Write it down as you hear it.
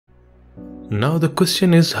Now the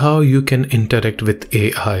question is how you can interact with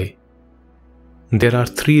AI. There are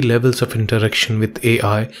 3 levels of interaction with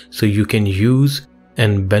AI so you can use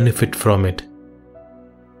and benefit from it.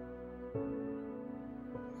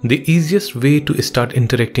 The easiest way to start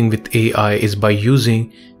interacting with AI is by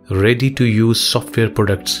using ready-to-use software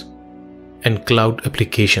products and cloud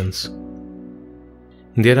applications.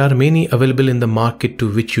 There are many available in the market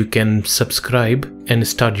to which you can subscribe and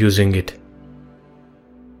start using it.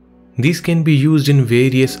 These can be used in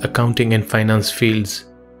various accounting and finance fields,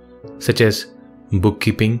 such as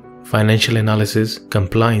bookkeeping, financial analysis,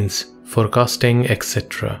 compliance, forecasting,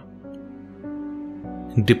 etc.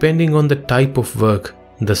 Depending on the type of work,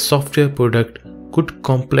 the software product could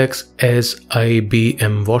complex as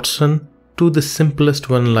IBM Watson to the simplest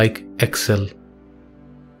one like Excel.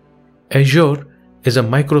 Azure is a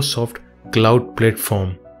Microsoft cloud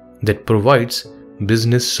platform that provides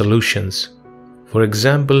business solutions. For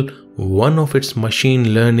example, one of its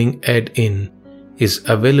machine learning add-in is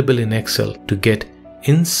available in Excel to get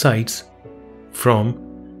insights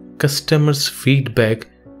from customers' feedback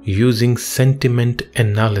using sentiment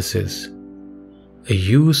analysis, a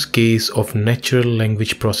use case of natural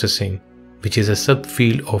language processing, which is a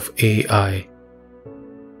subfield of AI.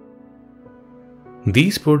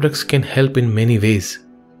 These products can help in many ways.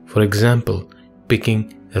 For example,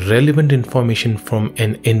 picking relevant information from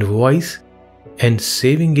an invoice and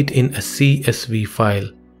saving it in a CSV file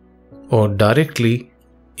or directly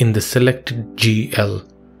in the selected GL,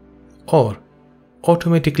 or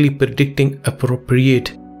automatically predicting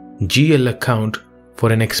appropriate GL account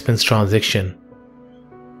for an expense transaction,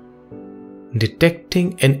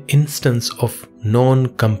 detecting an instance of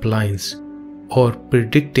non-compliance or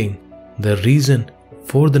predicting the reason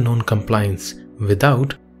for the non-compliance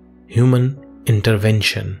without human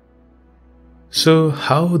intervention. So,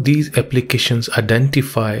 how these applications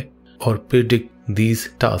identify or predict these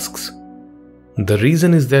tasks? The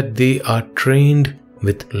reason is that they are trained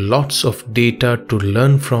with lots of data to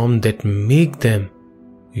learn from that make them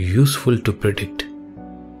useful to predict.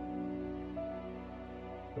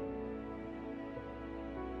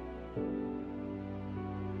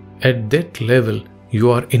 At that level, you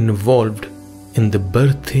are involved in the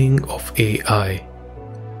birthing of AI.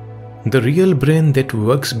 The real brain that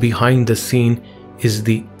works behind the scene is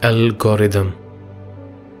the algorithm.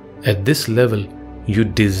 At this level, you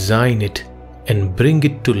design it and bring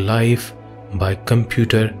it to life by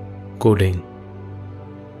computer coding.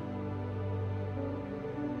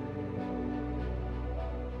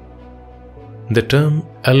 The term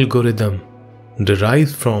algorithm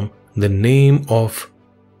derives from the name of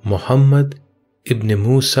Muhammad ibn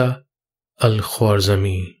Musa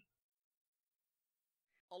al-Khwarizmi.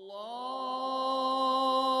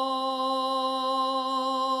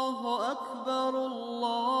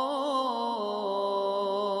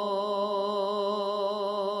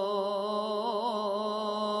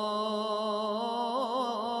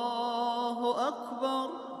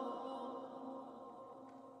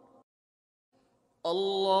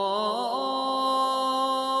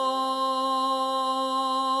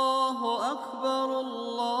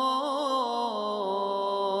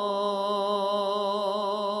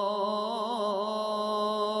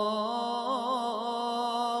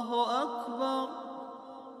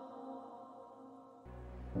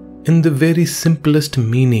 In the very simplest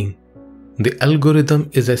meaning, the algorithm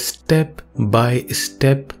is a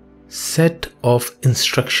step-by-step set of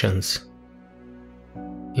instructions.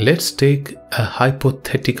 Let's take a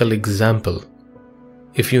hypothetical example.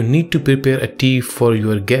 If you need to prepare a tea for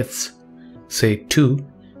your guests, say 2,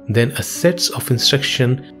 then a set of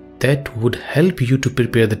instructions that would help you to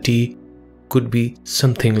prepare the tea could be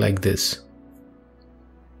something like this.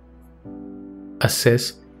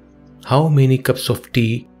 Assess how many cups of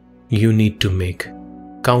tea you need to make.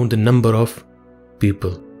 Count the number of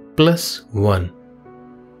people. Plus 1.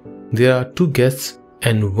 There are 2 guests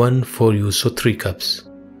and 1 for you, so 3 cups.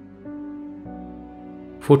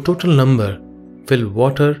 For total number, fill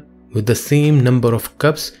water with the same number of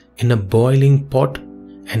cups in a boiling pot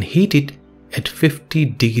and heat it at 50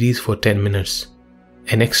 degrees for 10 minutes.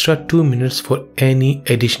 An extra 2 minutes for any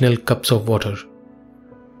additional cups of water.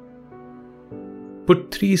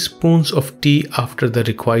 Put 3 spoons of tea after the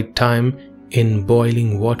required time in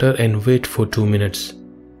boiling water and wait for 2 minutes.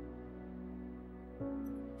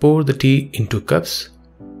 Pour the tea into cups.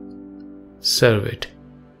 Serve it.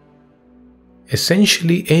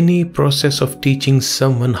 Essentially, any process of teaching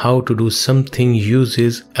someone how to do something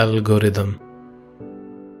uses algorithm.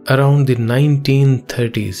 Around the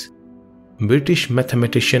 1930s, British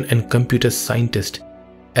mathematician and computer scientist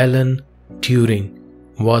Alan Turing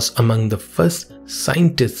was among the first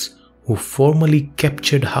scientists who formally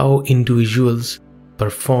captured how individuals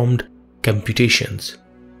performed computations.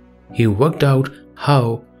 He worked out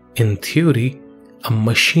how, in theory, a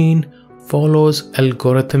machine follows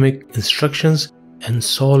algorithmic instructions and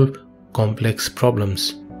solves complex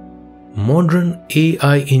problems. Modern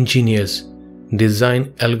AI engineers design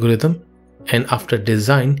algorithms, and after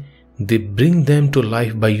design, they bring them to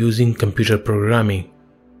life by using computer programming.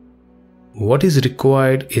 What is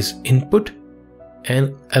required is input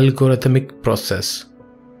and algorithmic process.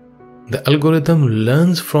 The algorithm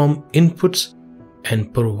learns from inputs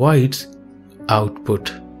and provides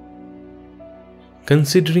output.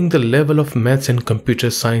 Considering the level of maths and computer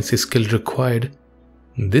science skill required,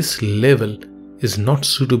 this level is not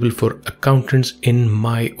suitable for accountants in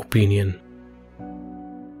my opinion.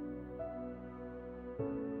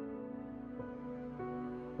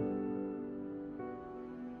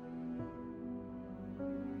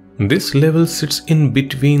 This level sits in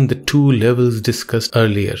between the two levels discussed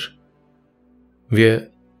earlier, where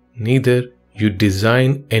neither you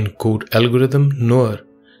design and code algorithm nor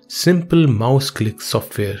simple mouse-click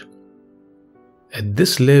software. At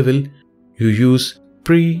this level, you use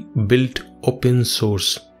pre-built open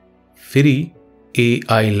source, free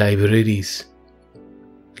AI libraries.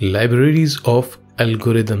 Libraries of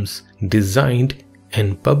algorithms designed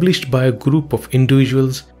and published by a group of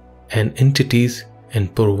individuals and entities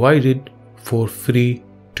and provided for free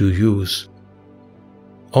to use.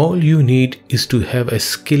 All you need is to have a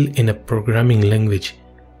skill in a programming language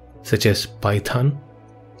such as Python,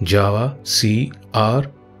 Java, C, R,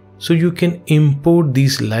 so you can import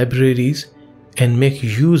these libraries and make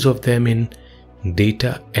use of them in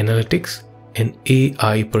data analytics and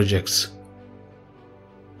AI projects.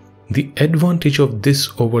 The advantage of this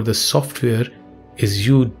over the software is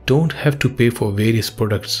you don't have to pay for various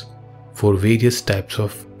products for various types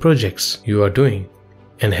of projects you are doing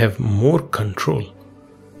and have more control.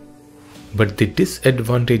 But the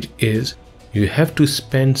disadvantage is you have to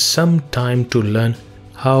spend some time to learn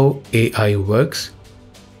how AI works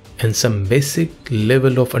and some basic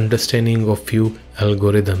level of understanding of few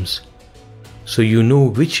algorithms, so you know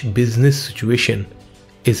which business situation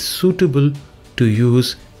is suitable to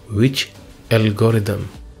use which algorithm.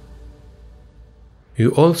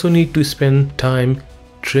 You also need to spend time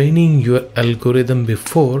training your algorithm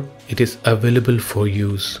before it is available for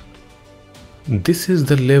use. This is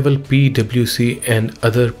the level PwC and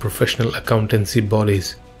other professional accountancy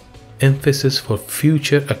bodies emphasis for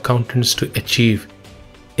future accountants to achieve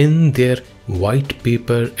in their white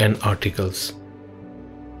paper and articles.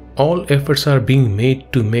 All efforts are being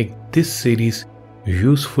made to make this series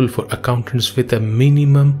useful for accountants with a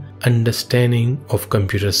minimum understanding of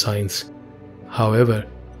computer science. However,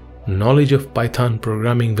 knowledge of Python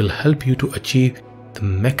programming will help you to achieve the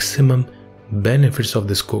maximum benefits of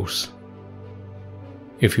this course.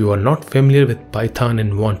 If you are not familiar with Python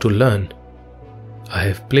and want to learn, I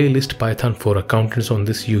have playlist Python for accountants on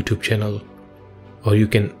this YouTube channel, or you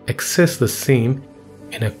can access the same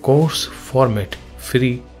in a course format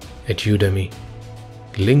free at Udemy.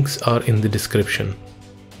 Links are in the description.